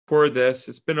for this.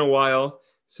 It's been a while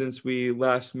since we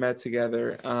last met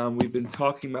together. We've been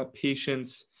talking about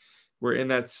patience. We're in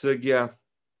that sugya,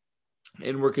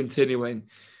 and we're continuing.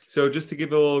 So just to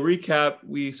give a little recap,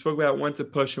 we spoke about when to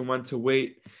push and when to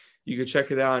wait. You can check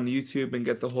it out on YouTube and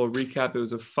get the whole recap. It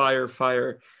was a fire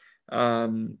chabura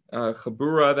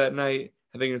that night.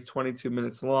 I think it's 22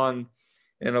 minutes long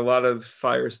and a lot of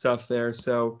fire stuff there.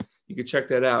 So you can check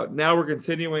that out. Now we're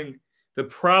continuing. The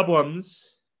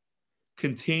problems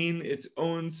contain its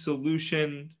own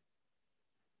solution,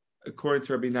 according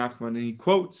to Rabbi Nachman. And he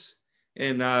quotes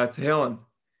in Tehillim,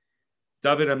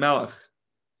 David HaMelech,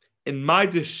 in my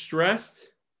distress,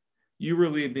 you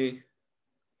relieve me.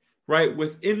 Right?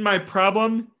 Within my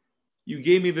problem, you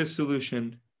gave me this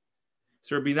solution.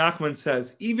 So Rabbi Nachman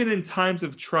says, even in times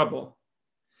of trouble,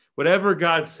 whatever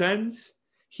God sends,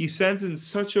 he sends in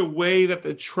such a way that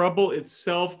the trouble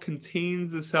itself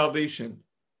contains the salvation.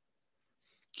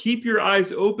 Keep your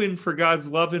eyes open for God's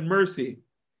love and mercy.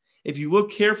 If you look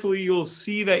carefully, you'll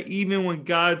see that even when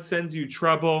God sends you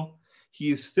trouble,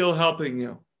 he is still helping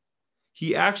you.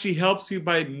 He actually helps you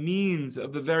by means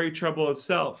of the very trouble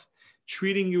itself,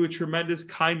 treating you with tremendous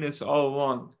kindness all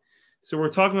along. So we're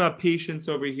talking about patience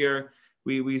over here.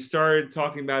 We started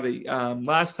talking about it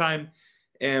last time,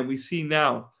 and we see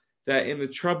now that in the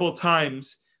troubled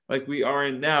times like we are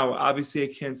in now, obviously I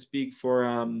can't speak for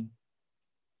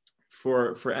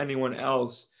anyone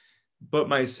else but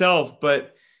myself,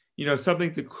 but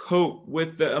something to cope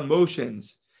with the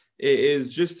emotions is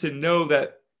just to know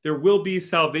that there will be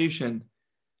salvation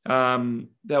that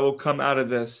will come out of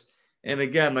this. And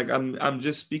again, like I'm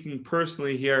just speaking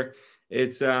personally here.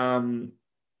 It's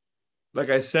like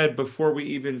I said before we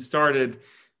even started,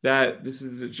 that this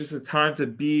is just a time to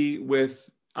be with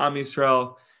Am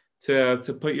Yisrael,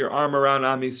 to put your arm around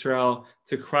Am Yisrael,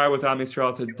 to cry with Am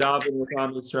Yisrael, to daven with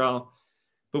Am Yisrael.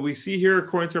 But we see here,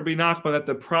 according to Rabbi Nachman, that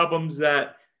the problems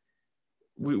that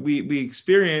we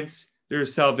experience,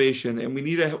 there's salvation, and we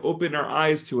need to open our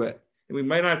eyes to it. And we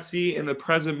might not see it in the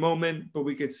present moment, but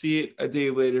we could see it a day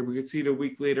later. We could see it a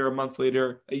week later, a month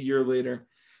later, a year later.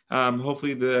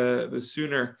 Hopefully, the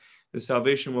sooner the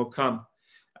salvation will come.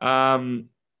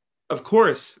 Of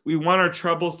course, we want our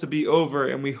troubles to be over,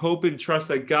 and we hope and trust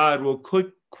that God will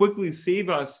quickly save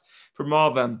us from all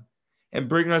of them and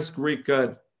bring us great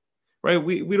good. Right?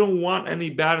 We don't want any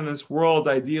bad in this world,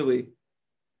 ideally.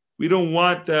 We don't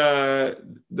want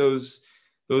those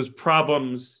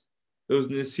problems, those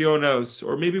nisyonos,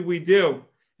 or maybe we do, and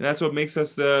that's what makes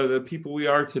us the people we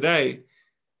are today.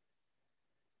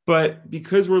 But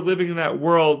because we're living in that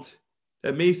world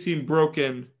that may seem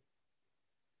broken,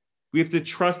 we have to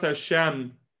trust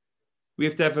Hashem. We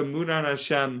have to have emunah on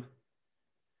Hashem,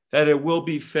 that it will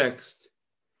be fixed,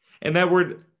 and that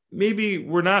we're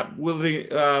not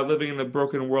living in a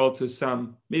broken world to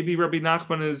some. Maybe Rabbi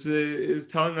Nachman is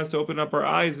telling us to open up our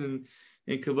eyes and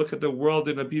could look at the world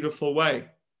in a beautiful way.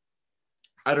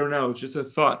 I don't know. It's just a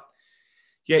thought.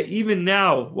 Yet even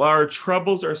now, while our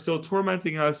troubles are still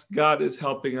tormenting us, God is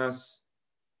helping us.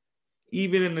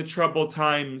 Even in the troubled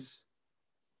times,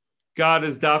 God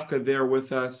is dafka there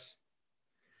with us.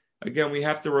 Again, we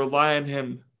have to rely on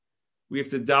him. We have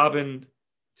to daven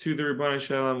to the Ribbon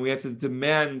Shalom. We have to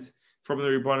demand from the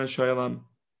Ribbon Shalom.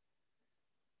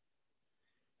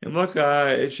 And look,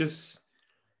 it's just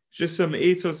some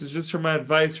eitzos. It's just from my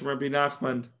advice from Rabbi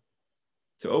Nachman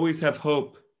to always have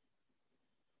hope.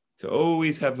 To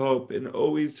always have hope and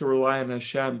always to rely on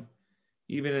Hashem,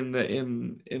 even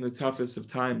in the toughest of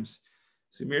times.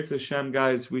 So Mirz Hashem,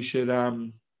 guys, we should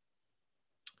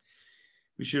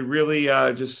really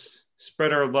just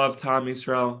spread our love to Am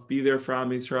Yisrael, be there for Am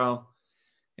Yisrael,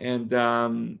 and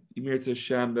Mirz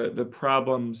Hashem, the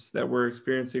problems that we're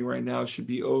experiencing right now should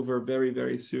be over very,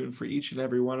 very soon for each and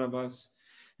every one of us,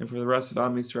 and for the rest of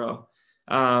Am Yisrael.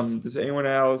 Does anyone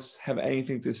else have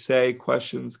anything to say?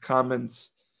 Questions, comments?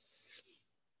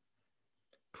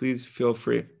 Please feel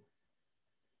free.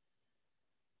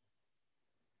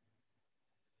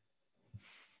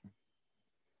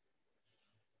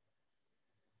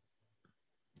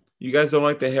 You guys don't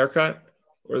like the haircut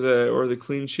or the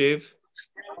clean shave?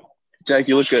 Jack,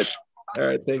 you look good. All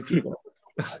right, thank you.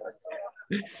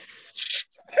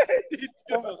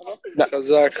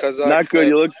 Not good.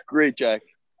 You look great, Jack.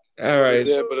 All right.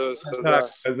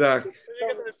 Chazak.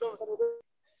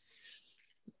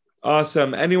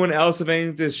 Awesome. Anyone else have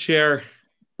anything to share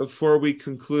before we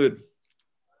conclude?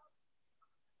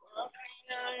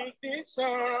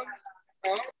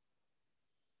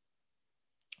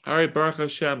 All right, Baruch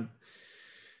Hashem.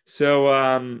 So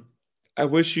I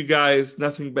wish you guys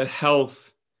nothing but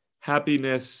health,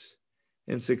 happiness,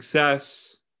 and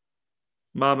success.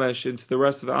 mamash into the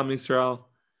rest of Am Yisrael.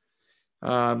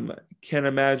 Can't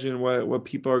imagine what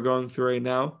people are going through right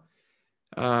now.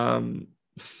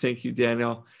 Thank you,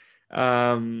 Daniel.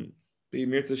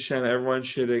 B'Mirz Hashem, everyone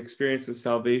should experience the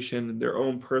salvation, their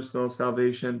own personal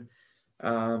salvation,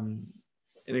 and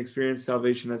experience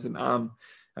salvation as an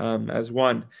as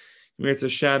one. B'Mirz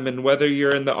Hashem, and whether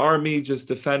you're in the army just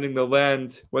defending the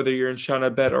land, whether you're in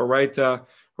Shana Bet or Raita,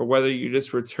 or whether you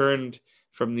just returned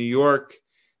from New York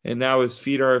and now his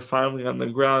feet are finally on the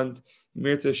ground,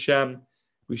 B'Mirz Hashem,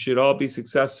 we should all be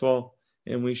successful,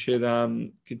 and we should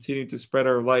continue to spread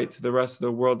our light to the rest of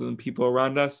the world and the people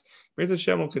around us. B'Mirz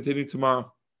Hashem will continue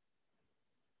tomorrow.